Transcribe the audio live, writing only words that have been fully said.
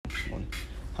one.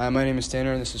 Hi, my name is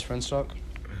Tanner, and this is Friendstock.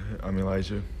 I'm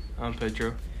Elijah. I'm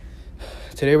Pedro.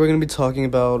 Today we're going to be talking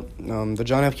about the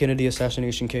John F. Kennedy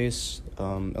assassination case,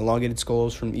 elongated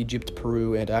skulls from Egypt,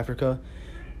 Peru, and Africa,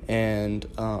 and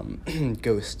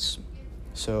ghosts.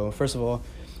 So, first of all,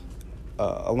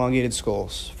 elongated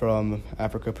skulls from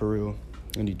Africa, Peru,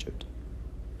 and Egypt.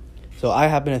 So I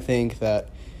happen to think that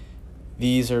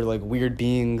these are like weird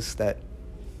beings that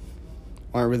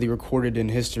aren't really recorded in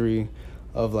history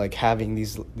of like having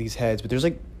these heads, but there's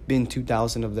like been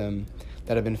 2,000 of them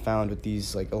that have been found with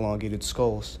these like elongated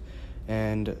skulls,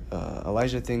 and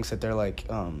Elijah thinks that they're like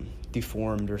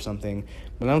deformed or something,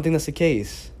 but I don't think that's the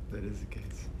case. That is the case.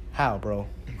 How, bro?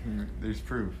 There's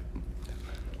proof.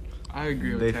 I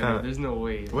agree They with Tanner. found- There's no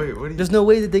way. Wait, what do you... There's no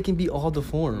way that they can be all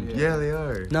deformed. Yeah, they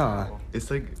are. Nah. It's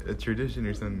like a tradition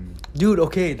or something. Dude,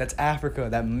 okay, that's Africa.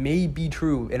 That may be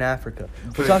true in Africa.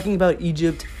 We're But- talking about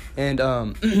Egypt and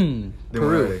Then where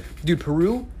are Peru. they? Dude,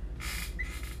 Peru,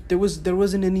 there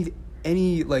wasn't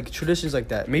any like traditions like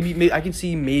that. Maybe I can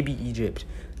see maybe Egypt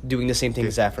doing the same thing Okay.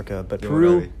 as Africa, but Then what are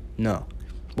Peru, they? no.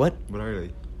 What? What are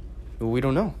they? Well, we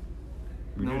don't know.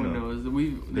 We No do one know. knows.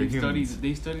 They're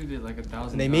They studied it like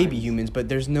 1,000 They may be times. humans, but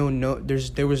there was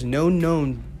no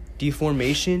known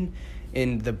deformation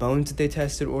in the bones that they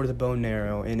tested or the bone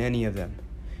marrow in any of them,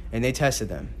 and they tested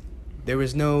them. There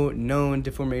was no known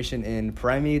deformation in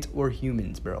primates or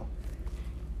humans, bro.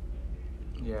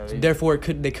 Yeah. Therefore,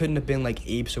 they couldn't have been like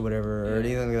apes or whatever or Yeah.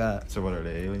 anything like that. So what are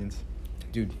they, aliens?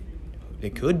 Dude, they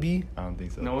could be. I don't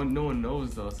think so. No one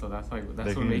knows though. So that's They're what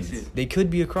makes humans. it. They could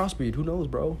be a crossbreed. Who knows,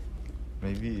 bro?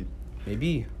 Maybe.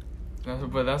 Maybe.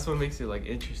 That's what makes it like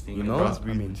interesting. You Like, know?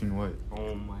 Crossbreed I mean- between what?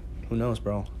 Oh my. Who knows,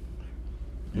 bro?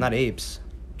 Not apes.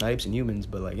 Not apes and humans,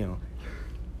 but like, you know.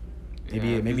 Maybe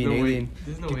Yeah, an there's no way- alien.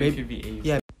 There's no Could way it maybe- could be apes.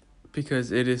 Yeah.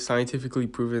 Because it is scientifically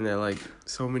proven that like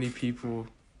so many people,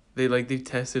 they've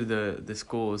tested the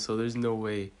skulls, so there's no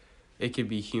way it could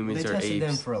be humans or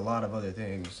apes. for a lot of other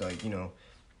things, like, you know,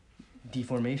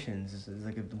 deformations is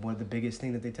like one of the biggest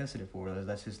thing that they tested it for.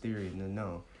 That's his theory.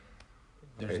 No,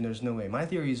 Okay. there's no way. My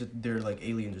theory is that they're like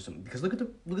aliens or something. Because look at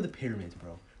the pyramids,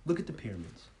 bro. Look at the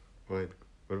pyramids. What?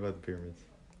 What about the pyramids?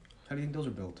 How do you think those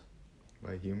are built?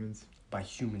 By humans? By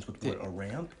humans with what, a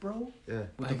ramp, bro? Yeah.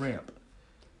 With a ramp.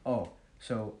 Oh,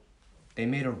 so they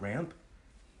made a ramp,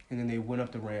 and then they went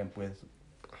up the ramp with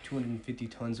 250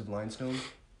 tons of limestone.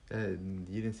 And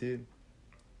you didn't see it?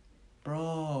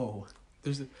 Bro,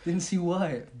 There's a, didn't see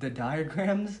what? The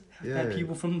diagrams Yeah. that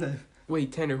people from the...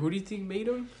 wait, Tanner, who do you think made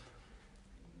them?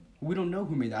 We don't know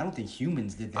who made that. I don't think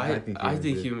humans did that. I think think humans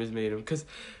did. humans made them, cause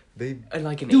They...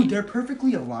 like an Dude, ape. they're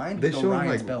perfectly aligned They with show 'em,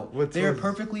 Orion's like, belt. what's They are those-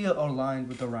 perfectly aligned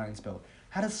with Orion's belt.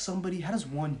 How does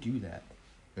one do that?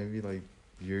 Maybe like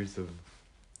years of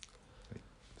like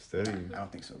studying. I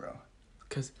don't think so, bro.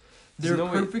 Cause They're there's no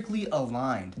way, perfectly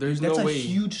aligned. There's That's no a way-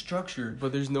 huge structure.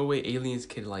 but there's no way aliens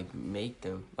could like make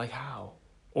them. Like how?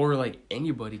 Or like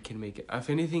anybody can make it. If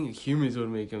anything, humans would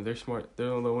make them. They're smart. They're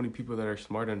the only people that are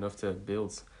smart enough to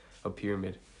build a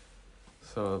pyramid.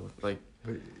 So like,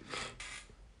 But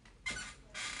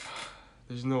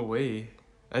there's no way.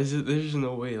 There's just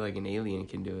no way like an alien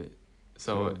can do it.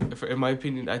 So, in my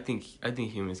opinion, I think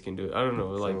humans can do it. I don't know,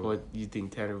 like So, what you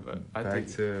think, Tanner, but I back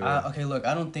think to... Okay, look,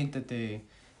 I don't think that they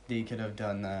could have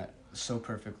done that so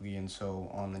perfectly and so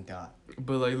on the dot.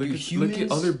 But like, look Dude,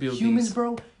 at other buildings. Humans,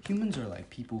 bro. Humans are like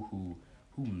people who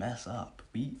mess up.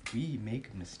 We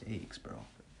make mistakes, bro.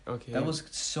 Okay. That was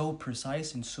so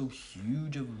precise and so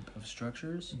huge of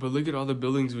structures. But look at all the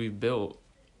buildings we built.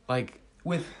 Like,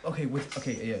 Yeah.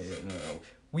 No.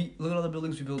 We look at all the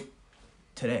buildings we built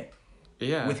today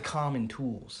yeah. with common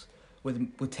tools,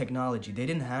 with technology. They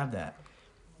didn't have that.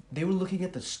 They were looking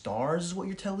at the stars, is what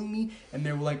you're telling me, and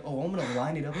they were like, "Oh, I'm gonna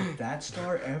line it up with that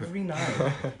star every night,"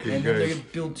 Okay, and then guys. they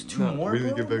built two No, more. We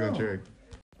need to bro? get back on No. track.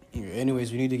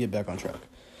 Anyways, we need to get back on track.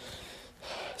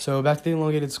 So back to the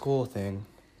elongated skull thing.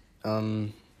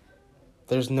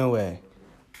 There's no way.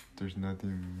 There's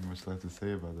nothing much left to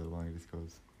say about the longest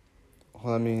goes.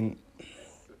 Well, I mean,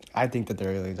 I think that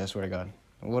they're aliens. I swear to God.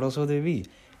 What else would they be?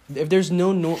 If there's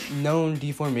no known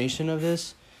deformation of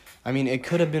this, I mean, it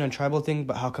could have been a tribal thing,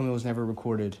 but how come it was never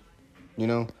recorded? You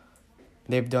know,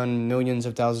 they've done millions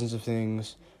of thousands of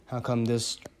things. How come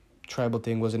this tribal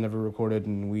thing wasn't ever recorded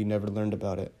and we never learned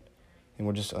about it? And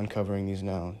we're just uncovering these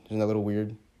now. Isn't that a little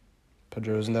weird?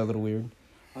 Pedro, isn't that a little weird?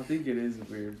 I think it is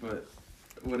weird, but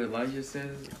what Elijah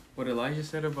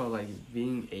said about like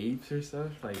being apes or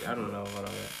stuff, like I don't know about all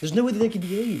that. There's no way that they could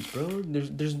be apes, bro. There's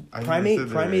I never primate. said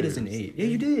they're Primate is an apes. ape. Yeah,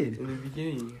 you did. In the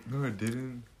beginning. No, it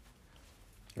didn't.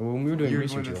 When we were doing You're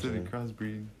the one research, that said yesterday the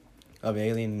crossbreed. of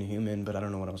alien and human, but I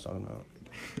don't know what I was talking about.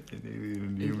 An alien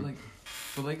in It, human. like,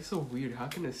 but like it's so weird. How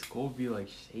can a skull be like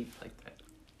shaped like that?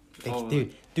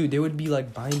 Dude, there would be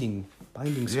like binding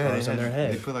scars on their They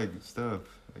head. put like stuff.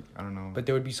 Like I don't know. But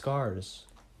there would be scars.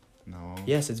 No.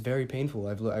 Yes, it's very painful.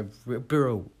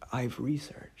 I've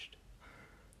researched.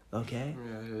 Okay.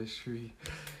 Yeah, that's true.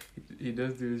 He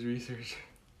does do his research.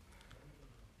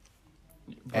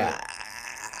 But,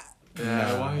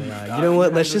 Nah, why? nah. You know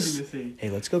what? I Let's have just. nothing to say. Hey,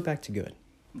 let's go back to good.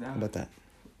 Nah. How about that?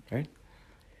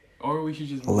 Or we should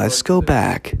just. move Let's on go to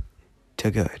back to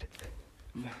good.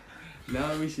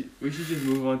 Now we should just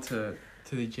move on to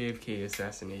the JFK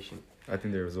assassination. I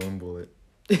think there was one bullet.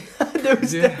 There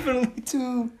was Yeah. definitely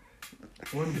two.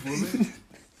 One bullet.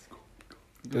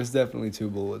 There's definitely two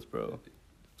bullets, bro.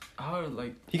 How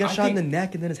like He got I shot in think- the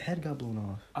neck and then his head got blown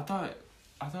off. I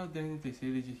thought didn't they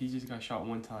say that he just got shot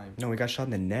one time? No, he got shot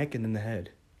in the neck and then the head.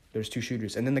 There's two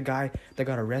shooters. And then the guy that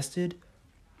got arrested,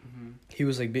 Mm-hmm. he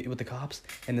was like with the cops,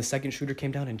 and the second shooter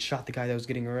came down and shot the guy that was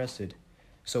getting arrested.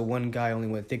 So one guy only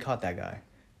went. They caught that guy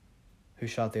who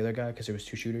shot the other guy because there was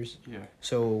two shooters. Yeah.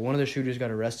 So one of the shooters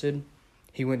got arrested.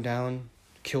 He went down,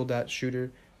 killed that shooter,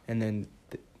 and then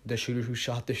the shooter who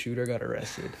shot the shooter got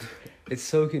arrested. It's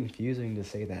so confusing to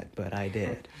say that, but I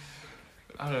did.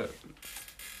 I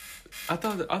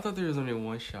thought there was only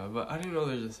one shot, but I didn't know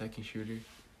there was a second shooter.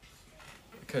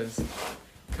 Cause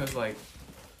like,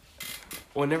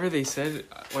 whenever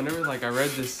like I read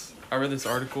this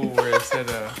article where it said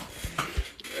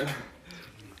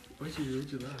what'd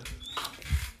you laugh?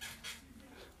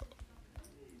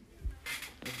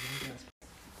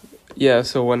 Yeah,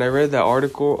 so when I read that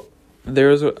article,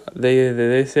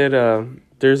 they said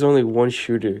there's only one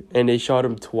shooter and they shot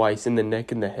him twice in the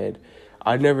neck and the head.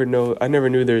 I never knew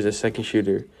there was a second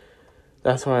shooter.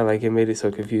 That's why like it made it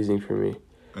so confusing for me.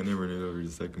 I never knew there was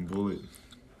a second bullet.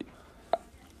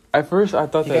 At first I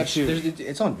thought that too.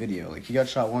 It's on video. Like he got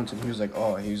shot once, and he was like,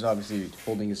 "Oh, he was obviously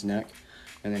holding his neck,"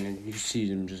 and then you see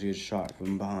him just get shot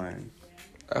from behind.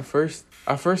 At first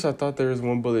I thought there was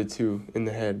one bullet too in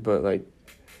the head, but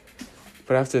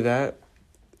after that,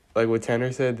 like what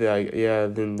Tanner said, like yeah,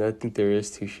 then I think there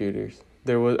is two shooters.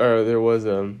 There was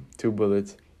two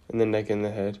bullets in the neck and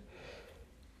the head.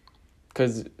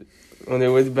 Cause when they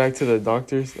went back to the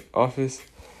doctor's office,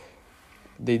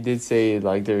 they did say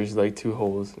like there's like two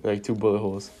bullet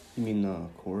holes. You mean the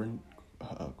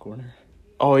corner?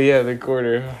 Oh yeah, the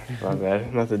corner. My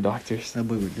bad, not the doctor's. That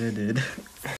boy was dead.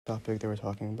 Topic they were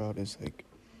talking about is like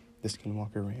the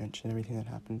Skinwalker Ranch and everything that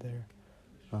happened there.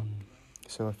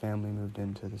 So a family moved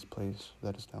into this place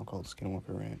that is now called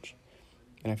Skinwalker Ranch,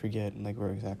 and I forget like where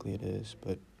exactly it is,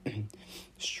 but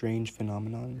strange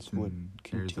phenomenons would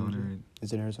continue. Arizona, right?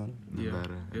 Is it Arizona? Nevada.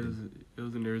 Yeah, it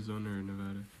was in Arizona or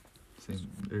Nevada. Same.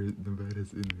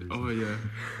 Nevada's in Arizona. Oh yeah.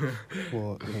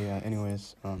 Well, yeah.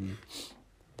 Anyways,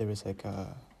 there was like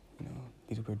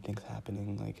these weird things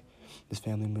happening. Like this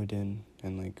family moved in,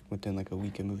 and like within like a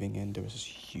week of moving in, there was this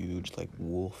huge like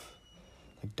wolf,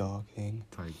 like dog thing,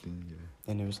 Type thing,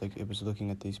 yeah. and it was looking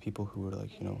at these people who were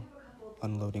like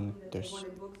unloading their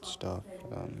stuff.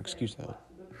 Excuse that.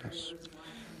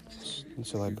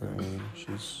 It's a librarian.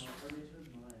 She's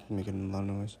making a lot of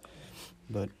noise,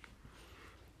 but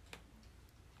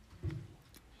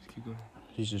Just keep going.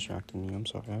 she's distracting me. I'm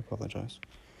sorry. I apologize.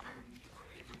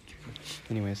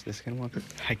 Anyways, this Skinwalker.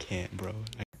 I can't, bro.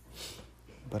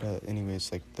 But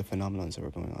anyways, like the phenomenons that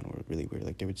were going on were really weird.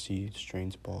 Like they would see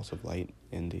strange balls of light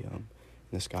in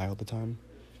the sky all the time.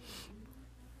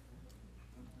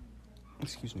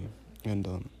 Excuse me. And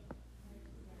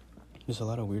there's a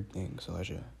lot of weird things,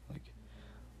 Elijah. Like,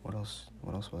 what else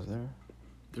was there?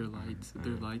 Their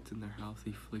lights in their house,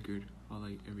 they flickered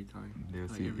every time. They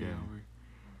would Like see, every yeah. hour.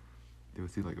 They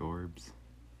would see like orbs.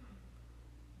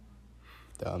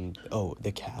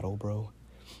 The cattle, bro.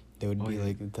 They would Oh, be yeah.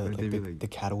 like Wouldn't they be, like- the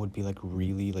cattle would be like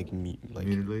really like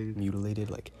mutilated,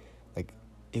 like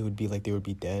it would be like they would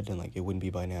be dead, and like it wouldn't be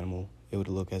by an animal. It would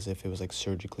look as if it was like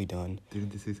surgically done. Didn't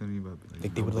they say something about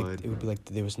Like they no would blood? like it would be like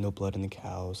there was no blood in the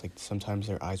cows. Like sometimes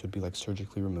their eyes would be like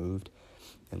surgically removed,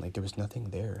 and like there was nothing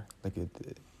there. Like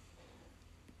it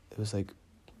was like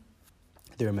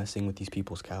they were messing with these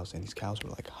people's cows, and these cows were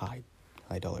like high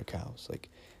dollar cows. Like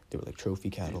they were like trophy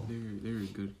cattle. They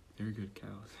were good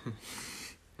cows.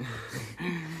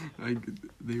 Like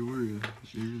they really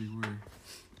were.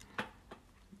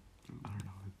 I don't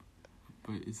know.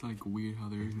 But it's like weird how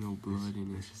there is no blood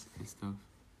in it and stuff.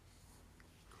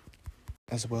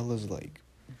 As well as like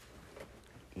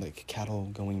cattle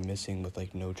going missing with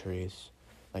like no trace.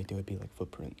 Like there would be like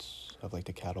footprints of like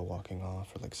the cattle walking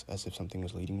off, or like as if something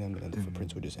was leading them, and then the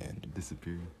footprints would just end.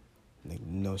 Disappear. Like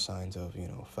no signs of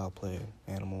foul play,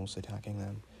 animals attacking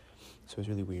them. So it was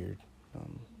really weird.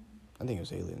 I think it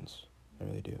was aliens. I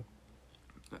really do.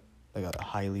 Like a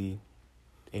highly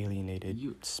alienated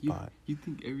spot. You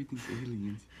think everything's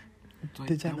aliens?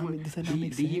 Does that not make sense?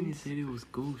 They even said it was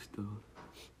ghosts though.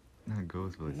 Not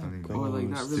ghosts, but like Not something. ghosts. Or like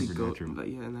not really ghosts. Supernatural. Like,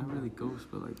 yeah, not really ghosts,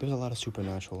 but like. There's a lot of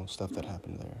supernatural stuff that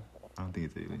happened there. I don't think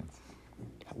it's aliens.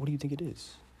 What do you think it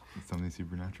is? It's something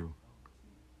supernatural.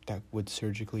 That would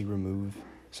surgically remove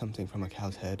something from a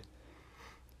cow's head?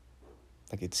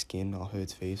 Like its skin off of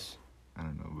its face? I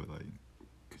don't know, but like.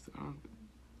 Cause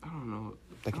I don't know.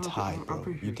 Like its I'm hide, bro.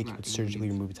 pretty sure You it's think it not would surgically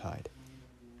aliens. remove its hide?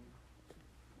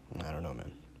 I don't know,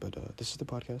 man. But this is the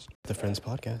podcast. The Friends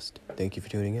Podcast. Thank you for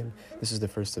tuning in. This is the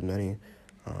first of many.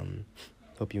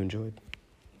 Hope you enjoyed.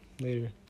 Later.